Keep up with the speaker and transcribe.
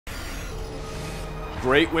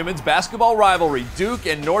Great women's basketball rivalry, Duke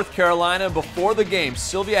and North Carolina. Before the game,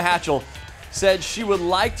 Sylvia Hatchell said she would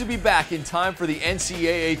like to be back in time for the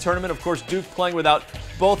NCAA tournament. Of course, Duke playing without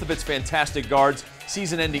both of its fantastic guards.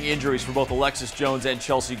 Season-ending injuries for both Alexis Jones and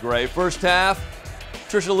Chelsea Gray. First half,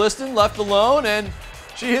 Trisha Liston left alone, and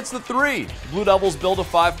she hits the three. Blue Devils build a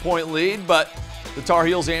 5-point lead, but the Tar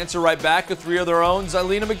Heels answer right back with three of their own.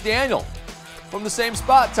 Zylena McDaniel from the same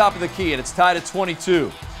spot, top of the key, and it's tied at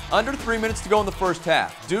 22. Under 3 minutes to go in the first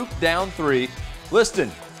half. Duke down 3.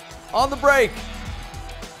 Liston on the break.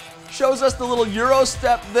 Shows us the little Euro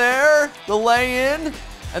step there, the lay-in,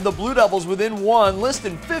 and the Blue Devils within 1.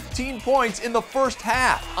 Liston 15 points in the first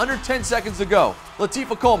half. Under 10 seconds to go.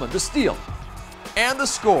 Latifah Coleman, the steal, and the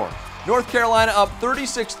score. North Carolina up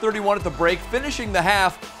 36-31 at the break, finishing the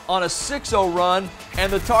half on a 6-0 run,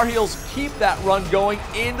 and the Tar Heels keep that run going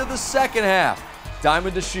into the second half.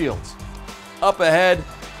 Diamond to Shields. Up ahead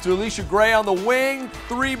to Alicia Gray on the wing.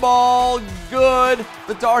 3-ball, good.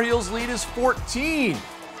 The Tar Heels lead is 14.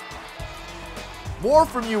 More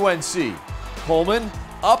from UNC. Coleman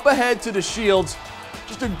up ahead to DeShields.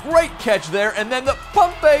 Just a great catch there, and then the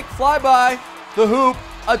pump fake, flyby, the hoop.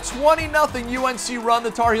 A 20-0 UNC run.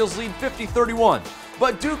 The Tar Heels lead 50-31.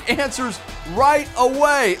 But Duke answers right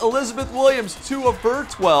away. Elizabeth Williams, 2 of her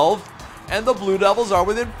 12, and the Blue Devils are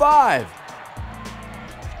within 5.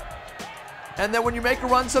 And then when you make a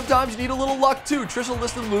run, sometimes you need a little luck too. Trisha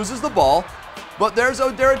Liston loses the ball, but there's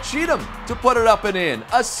Odera Cheatham to put it up and in.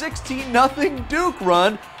 A 16-0 Duke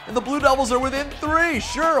run, and the Blue Devils are within 3.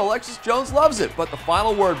 Sure, Alexis Jones loves it, but the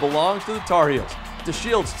final word belongs to the Tar Heels.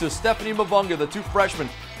 DeShields to Stephanie Mavunga, the 2 freshmen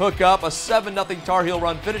hook up. A 7-0 Tar Heel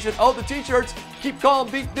run, finish it. Oh, the T-shirts keep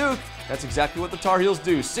calling, beat Duke. That's exactly what the Tar Heels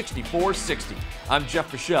do, 64-60. I'm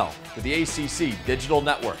Jeff Fischel with the ACC Digital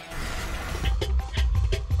Network.